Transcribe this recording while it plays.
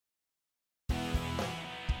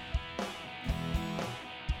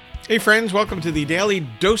Hey friends, welcome to the Daily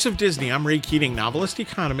Dose of Disney. I'm Ray Keating, novelist,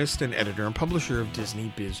 economist, and editor and publisher of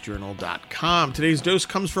DisneyBizJournal.com. Today's dose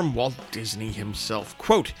comes from Walt Disney himself.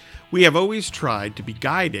 Quote, "We have always tried to be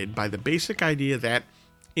guided by the basic idea that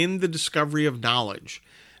in the discovery of knowledge,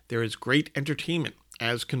 there is great entertainment,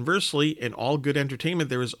 as conversely, in all good entertainment,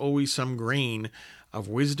 there is always some grain of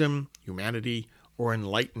wisdom, humanity, or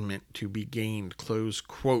enlightenment to be gained." Close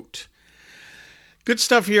quote. Good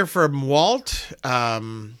stuff here from Walt.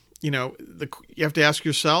 You have to ask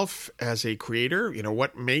yourself as a creator,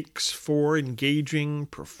 what makes for engaging,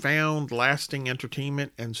 profound, lasting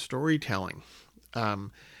entertainment and storytelling?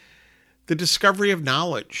 The discovery of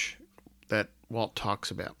knowledge that Walt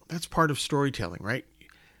talks about, that's part of storytelling, right?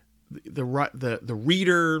 The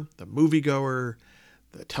reader, the moviegoer,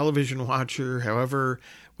 the television watcher,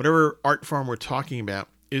 whatever art form we're talking about,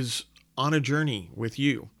 is on a journey with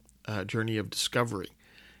you, a journey of discovery.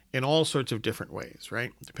 In all sorts of different ways,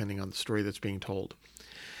 right? Depending on the story that's being told.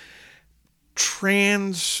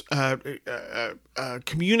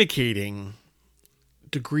 Communicating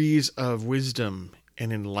degrees of wisdom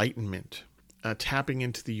and enlightenment, tapping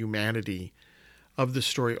into the humanity of the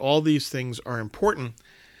story. All these things are important.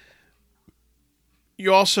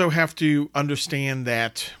 You also have to understand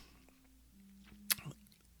that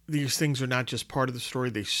these things are not just part of the story.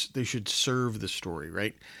 They should serve the story,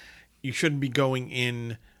 right? You shouldn't be going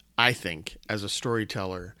in, I think, as a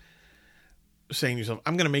storyteller, saying to yourself,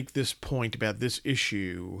 I'm going to make this point about this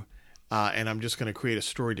issue, and I'm just going to create a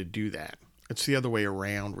story to do that. It's the other way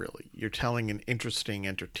around, really. You're telling an interesting,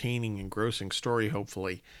 entertaining, engrossing story,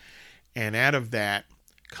 hopefully, and out of that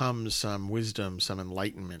comes some wisdom, some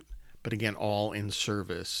enlightenment, but again, all in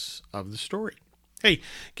service of the story. Hey,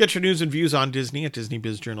 get your news and views on Disney at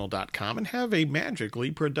DisneyBizJournal.com and have a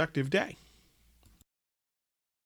magically productive day.